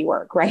in the beauty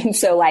work, right?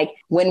 So like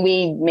when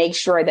we make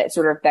sure that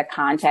sort of the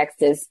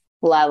context is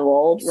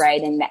leveled,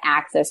 right, and the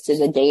access to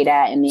the data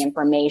and the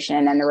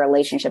information and the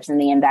relationships and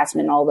the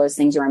investment, all those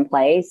things are in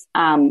place,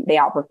 they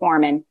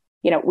outperform. And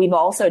we've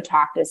also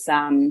talked to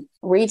some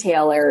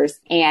retailers,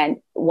 and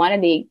one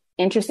of the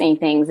interesting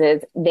things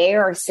is they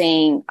are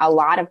seeing a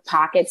lot of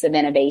pockets of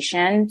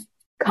innovation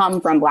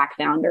come from Black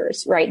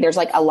founders, right? There's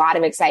like a lot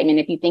of excitement.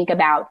 If you think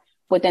about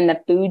within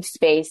the food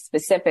space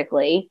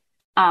specifically,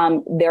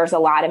 there's a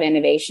lot of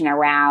innovation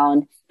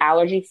around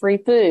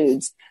allergy-free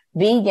foods,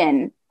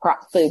 vegan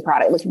food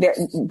product.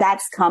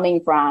 That's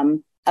coming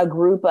from a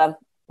group of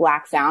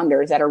Black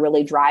founders that are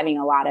really driving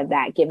a lot of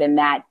that, given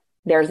that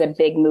there's a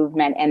big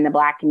movement in the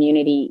Black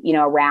community,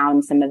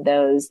 around some of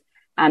those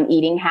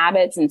eating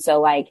habits. And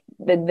so like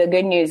the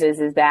good news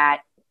is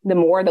that the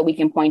more that we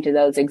can point to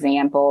those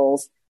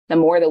examples, the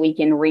more that we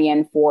can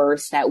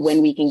reinforce that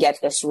when we can get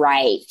this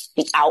right,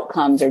 the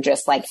outcomes are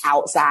just like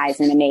outsized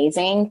and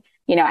amazing.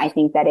 I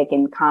think that it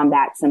can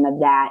combat some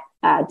of that,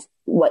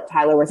 what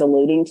Tyler was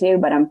alluding to.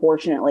 But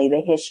unfortunately,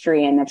 the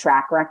history and the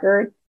track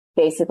record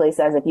basically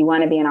says if you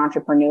want to be an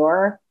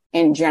entrepreneur,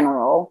 in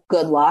general,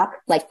 good luck,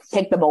 like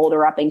pick the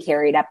boulder up and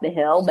carry it up the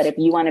hill. But if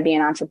you want to be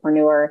an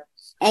entrepreneur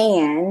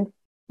and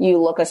you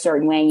look a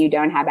certain way and you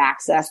don't have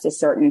access to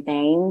certain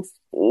things,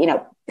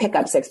 pick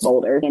up 6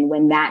 boulders. And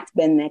when that's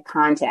been the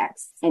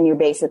context and you're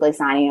basically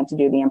signing up to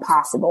do the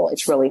impossible,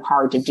 it's really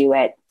hard to do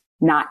it,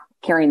 not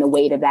carrying the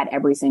weight of that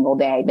every single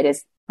day. But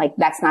as like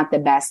that's not the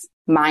best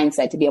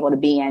mindset to be able to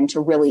be in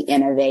to really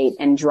innovate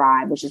and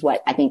drive, which is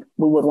what I think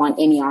we would want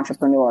any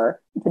entrepreneur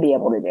to be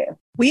able to do.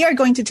 We are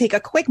going to take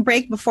a quick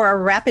break before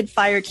our rapid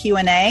fire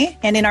Q&A.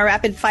 And in our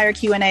rapid fire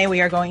Q&A,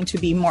 we are going to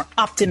be more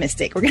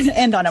optimistic. We're going to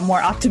end on a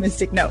more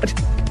optimistic note.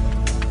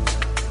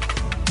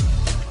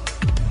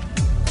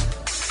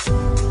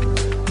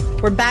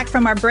 We're back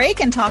from our break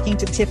and talking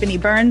to Tiffany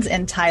Burns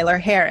and Tyler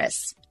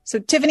Harris. So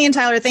Tiffany and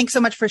Tyler, thanks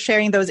so much for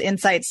sharing those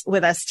insights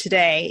with us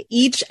today.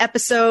 Each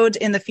episode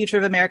in the Future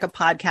of America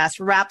podcast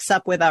wraps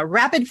up with a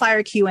rapid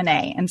fire Q&A.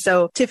 And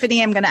so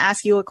Tiffany, I'm going to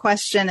ask you a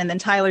question, and then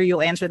Tyler,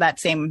 you'll answer that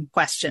same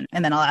question.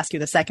 And then I'll ask you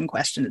the second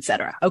question,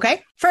 etc.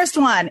 Okay. First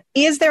one,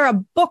 is there a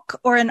book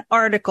or an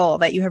article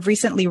that you have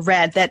recently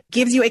read that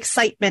gives you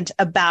excitement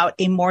about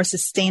a more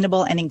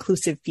sustainable and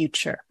inclusive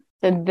future?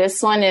 So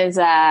this one is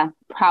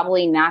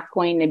probably not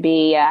going to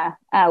be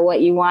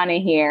what you want to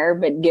hear,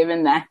 but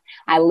given that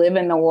I live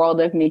in the world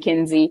of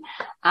McKinsey,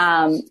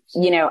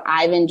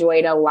 I've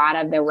enjoyed a lot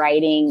of the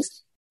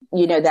writings,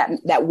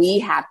 that we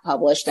have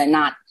published, and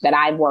not that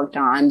I've worked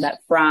on, but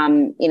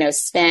from,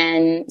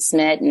 Sven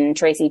Smith and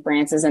Tracy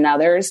Francis and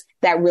others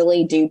that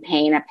really do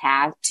paint a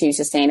path to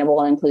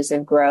sustainable and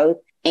inclusive growth.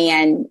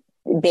 And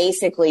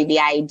basically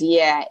the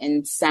idea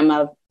in some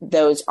of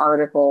those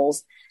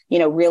articles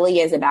really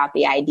is about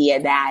the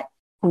idea that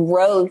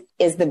growth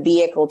is the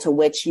vehicle to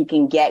which you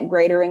can get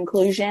greater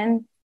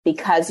inclusion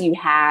because you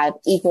have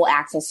equal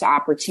access to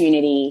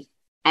opportunity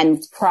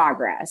and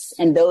progress.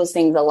 And those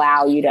things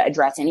allow you to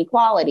address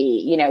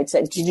inequality,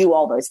 to do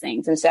all those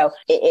things. And so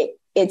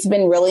it's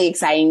been really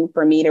exciting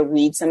for me to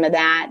read some of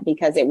that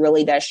because it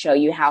really does show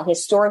you how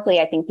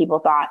historically I think people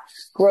thought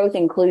growth,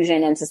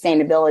 inclusion, and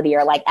sustainability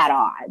are like at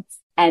odds.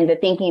 And the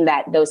thinking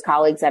that those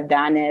colleagues have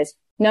done is,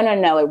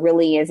 no, it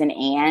really is an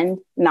and,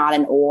 not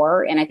an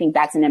or. And I think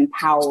that's an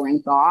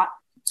empowering thought.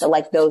 So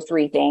like those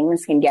three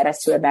things can get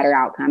us to a better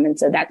outcome. And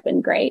so that's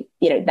been great.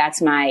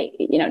 That's my,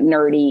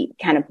 nerdy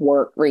kind of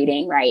work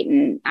reading, right?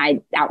 And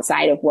I,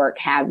 outside of work,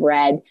 have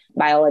read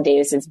Viola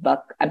Davis's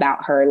book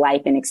about her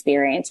life and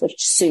experience, which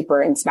is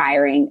super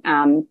inspiring.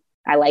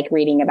 I like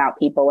reading about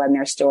people and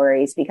their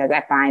stories because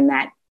I find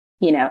that,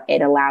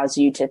 it allows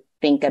you to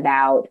think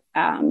about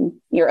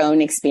your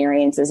own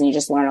experiences, and you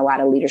just learn a lot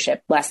of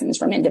leadership lessons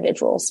from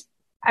individuals.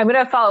 I'm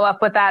going to follow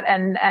up with that.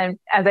 And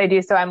as I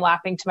do so, I'm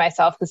laughing to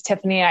myself because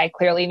Tiffany, I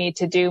clearly need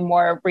to do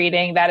more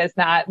reading that is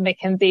not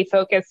McKinsey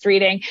focused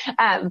reading.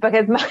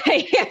 Because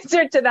my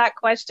answer to that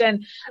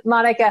question,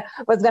 Monica,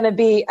 was going to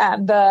be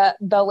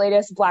the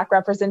latest Black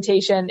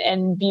representation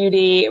in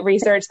beauty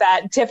research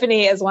that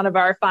Tiffany is one of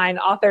our fine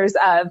authors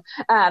of.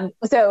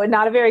 So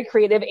not a very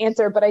creative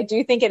answer, but I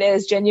do think it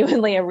is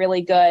genuinely a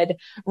really good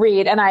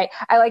read. And I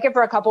like it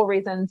for a couple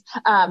reasons.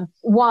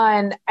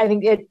 One, I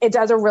think it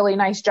does a really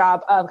nice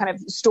job of kind of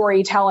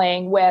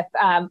storytelling with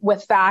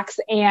facts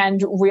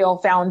and real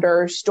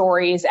founder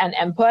stories and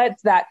inputs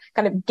that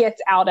kind of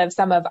gets out of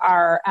some of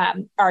our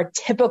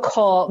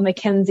typical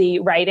McKinsey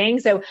writing.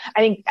 So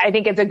I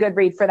think it's a good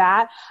read for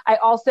that. I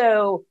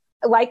also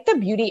like the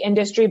beauty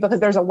industry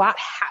because there's a lot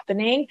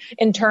happening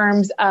in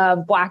terms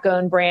of Black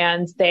owned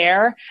brands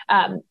there.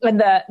 And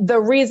the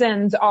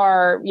reasons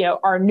are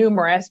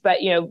numerous, but,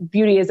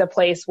 beauty is a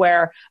place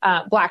where,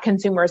 Black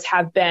consumers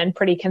have been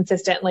pretty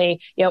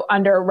consistently,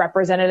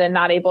 underrepresented and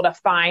not able to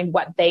find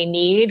what they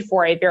need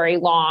for a very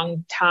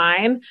long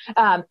time.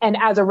 And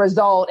as a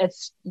result,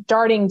 it's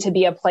starting to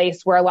be a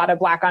place where a lot of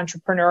Black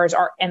entrepreneurs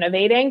are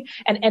innovating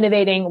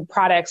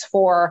products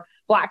for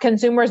Black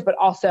consumers, but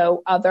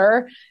also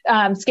other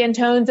skin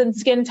tones and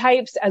skin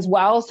types as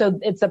well. So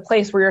it's a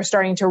place where you're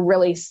starting to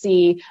really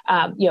see,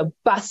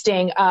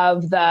 busting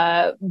of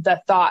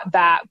the thought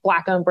that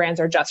Black owned brands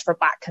are just for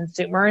Black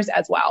consumers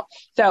as well.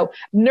 So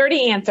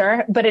nerdy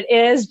answer, but it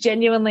is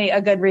genuinely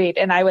a good read,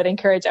 and I would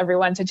encourage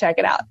everyone to check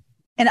it out.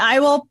 And I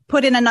will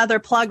put in another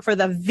plug for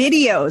the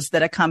videos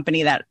that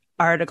accompany that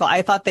article.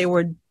 I thought they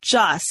were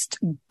just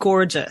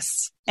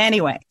gorgeous.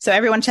 Anyway, so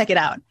everyone check it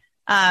out.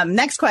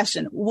 Next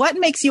question. What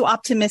makes you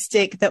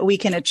optimistic that we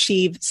can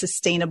achieve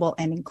sustainable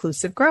and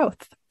inclusive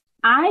growth?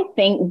 I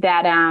think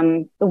that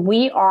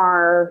we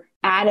are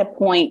at a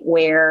point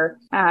where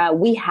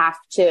we have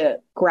to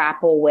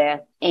grapple with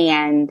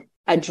and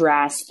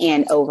address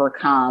and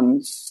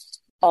overcome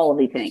all of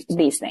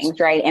these things,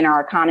 right? In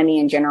our economy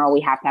in general,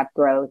 we have to have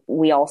growth.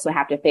 We also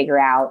have to figure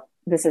out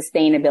the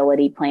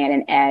sustainability plan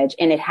and edge,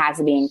 and it has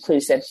to be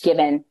inclusive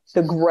given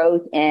the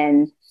growth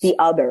in the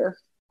other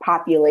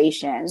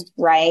population,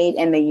 right,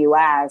 in the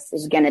U.S.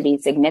 is going to be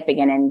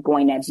significant and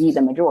going to be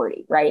the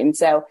majority, right? And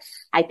so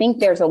I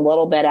think there's a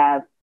little bit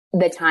of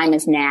the time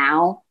is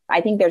now. I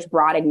think there's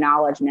broad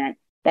acknowledgement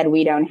that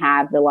we don't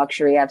have the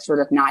luxury of sort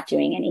of not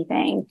doing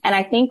anything. And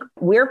I think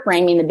we're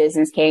framing the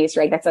business case,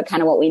 right? That's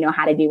kind of what we know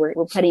how to do. We're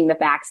putting the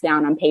facts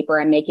down on paper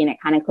and making it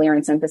kind of clear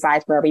and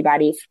synthesized for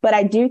everybody. But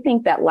I do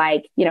think that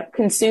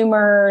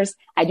consumers,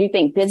 I do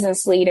think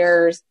business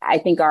leaders, I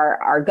think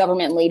our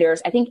government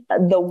leaders, I think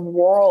the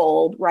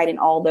world, right, and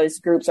all those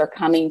groups are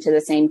coming to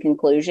the same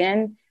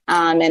conclusion.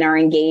 and are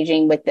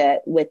engaging with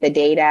the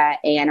data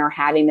and are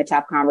having the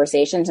tough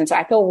conversations. And so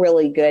I feel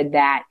really good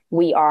that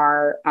we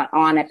are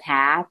on a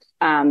path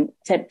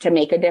to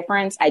make a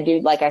difference. I do,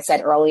 like I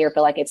said earlier,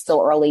 feel like it's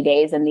still early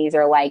days, and these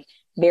are like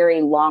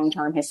very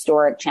long-term,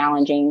 historic,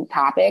 challenging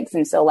topics.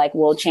 And so like,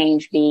 will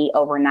change be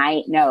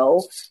overnight?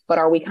 No. But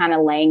are we kind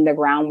of laying the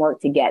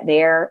groundwork to get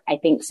there? I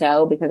think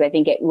so, because I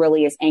think it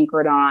really is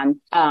anchored on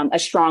a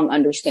strong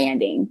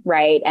understanding,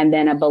 right? And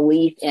then a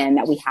belief in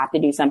that we have to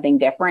do something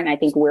different. I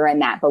think we're in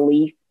that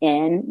belief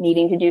in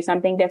needing to do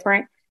something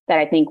different that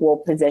I think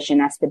will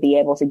position us to be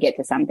able to get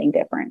to something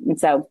different. And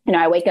so,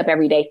 I wake up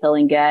every day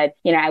feeling good.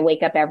 I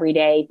wake up every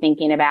day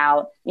thinking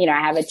about, I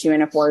have a 2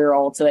 and a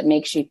 4-year-old. So it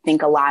makes you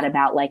think a lot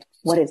about like,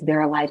 what is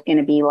their life going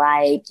to be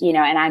like? And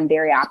I'm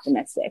very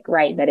optimistic,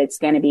 right? That it's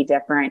going to be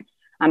different.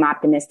 I'm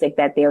optimistic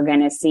that they're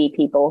going to see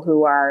people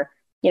who are,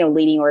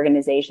 leading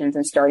organizations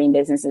and starting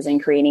businesses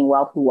and creating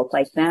wealth who look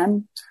like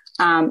them.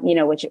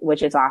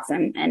 Which is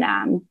awesome.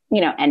 And,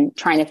 and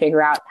trying to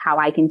figure out how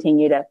I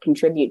continue to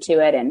contribute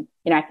to it. And,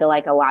 I feel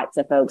like lots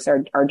of folks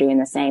are doing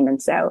the same.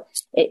 And so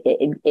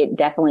it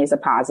definitely is a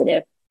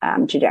positive,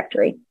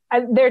 trajectory.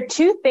 There are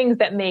 2 things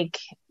that make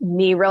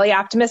me really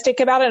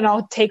optimistic about it, and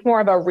I'll take more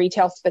of a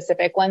retail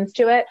specific lens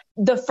to it.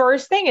 The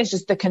first thing is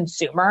just the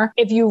consumer.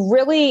 If you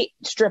really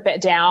strip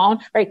it down,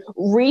 right,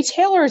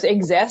 retailers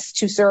exist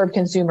to serve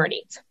consumer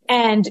needs.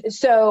 And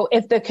so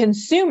if the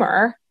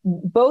consumer,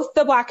 both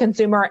the Black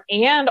consumer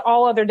and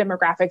all other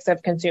demographics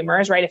of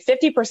consumers, right? If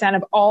 50%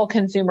 of all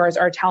consumers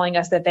are telling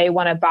us that they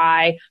want to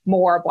buy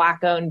more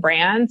Black owned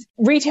brands,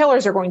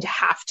 retailers are going to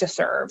have to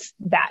serve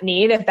that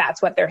need if that's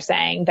what they're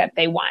saying that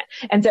they want.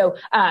 And so,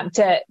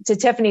 to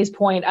Tiffany's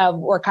point of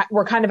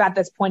we're kind of at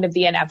this point of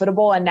the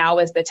inevitable and now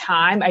is the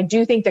time. I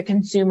do think the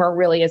consumer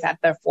really is at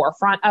the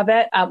forefront of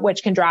it,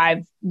 which can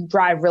drive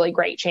really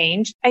great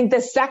change. I think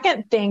the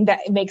second thing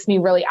that makes me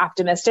really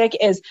optimistic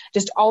is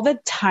just all the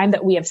time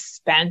that we have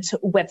spent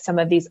with some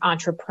of these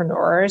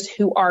entrepreneurs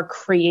who are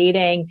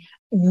creating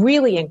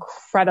really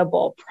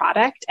incredible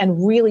product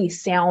and really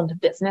sound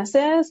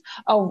businesses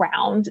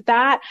around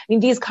that. I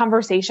mean, these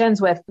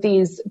conversations with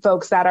these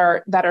folks that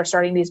are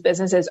starting these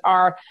businesses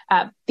are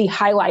the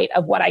highlight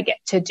of what I get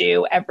to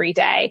do every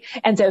day.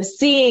 And so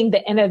seeing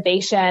the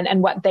innovation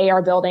and what they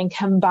are building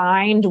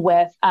combined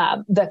with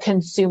the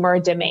consumer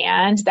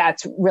demand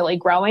that's really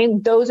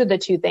growing, those are the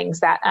 2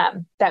 things that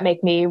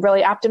make me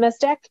really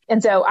optimistic.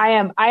 And so I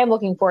am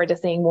looking forward to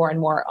seeing more and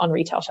more on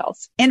retail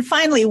shelves. And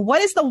finally,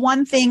 what is the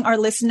one thing our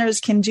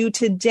listeners can do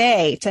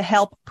today to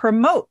help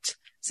promote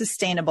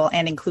sustainable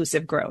and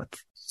inclusive growth?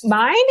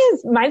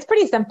 Mine's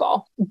pretty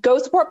simple. Go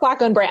support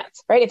Black owned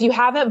brands, right? If you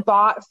haven't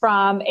bought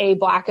from a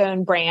Black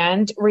owned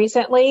brand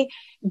recently,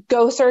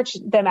 go search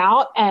them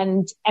out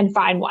and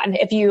find one.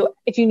 If you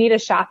need a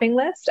shopping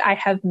list, I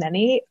have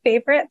many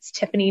favorites.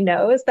 Tiffany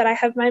knows that I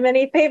have my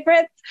many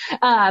favorites.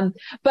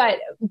 But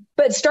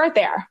start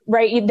there,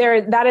 right?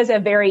 That is a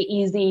very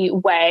easy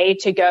way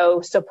to go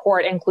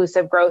support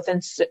inclusive growth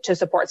and to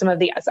support some of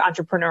the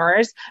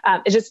entrepreneurs.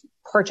 Is just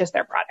purchase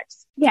their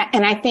products. Yeah.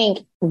 And I think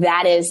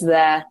that is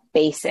the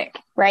basic,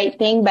 right,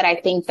 thing. But I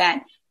think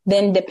that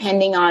then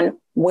depending on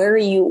where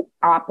you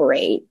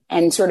operate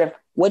and sort of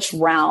which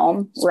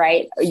realm,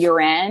 right,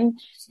 you're in,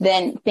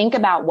 then think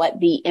about what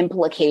the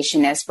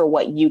implication is for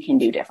what you can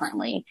do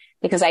differently.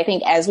 Because I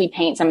think as we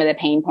paint some of the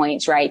pain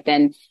points, right,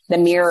 then the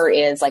mirror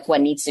is like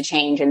what needs to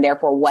change and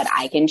therefore what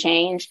I can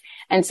change.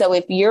 And so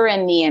if you're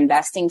in the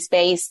investing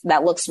space,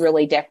 that looks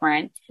really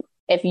different.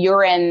 If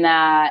you're in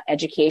the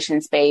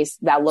education space,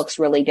 that looks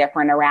really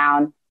different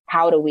around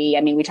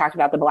we talked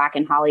about the Black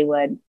in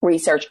Hollywood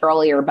research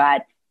earlier,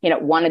 but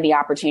one of the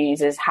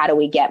opportunities is how do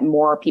we get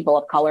more people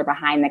of color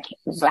behind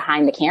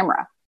the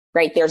camera,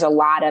 right? There's a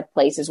lot of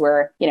places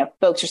where,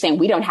 folks are saying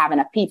we don't have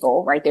enough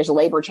people, right? There's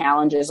labor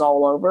challenges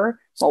all over.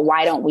 Well,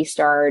 why don't we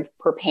start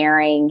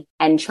preparing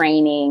and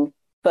training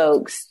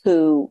folks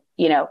who,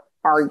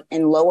 are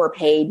in lower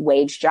paid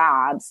wage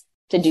jobs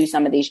to do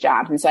some of these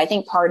jobs? And so I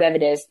think part of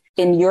it is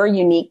in your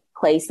unique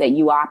place that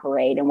you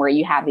operate and where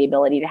you have the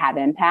ability to have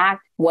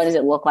impact, what does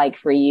it look like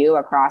for you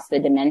across the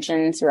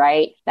dimensions,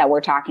 right, that we're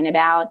talking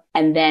about?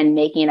 And then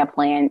making a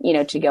plan,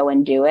 to go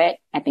and do it,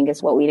 I think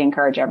is what we'd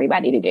encourage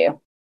everybody to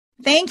do.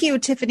 Thank you,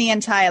 Tiffany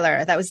and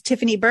Tyler. That was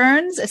Tiffany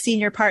Burns, a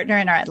senior partner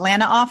in our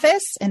Atlanta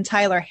office, and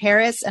Tyler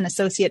Harris, an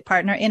associate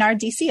partner in our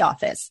DC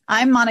office.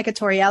 I'm Monica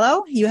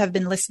Torriello. You have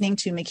been listening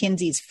to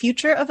McKinsey's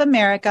Future of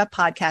America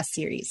podcast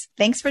series.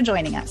 Thanks for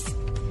joining us.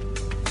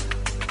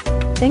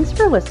 Thanks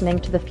for listening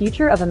to the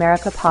Future of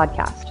America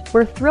podcast.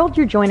 We're thrilled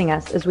you're joining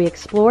us as we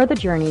explore the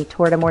journey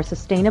toward a more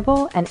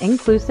sustainable and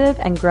inclusive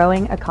and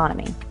growing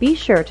economy. Be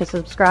sure to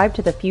subscribe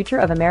to the Future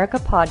of America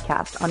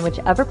podcast on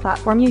whichever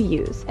platform you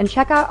use, and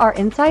check out our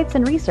insights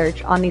and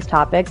research on these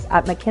topics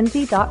at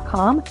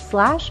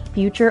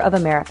mckinsey.com/Future of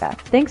America.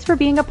 Thanks for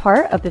being a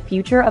part of the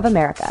Future of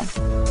America.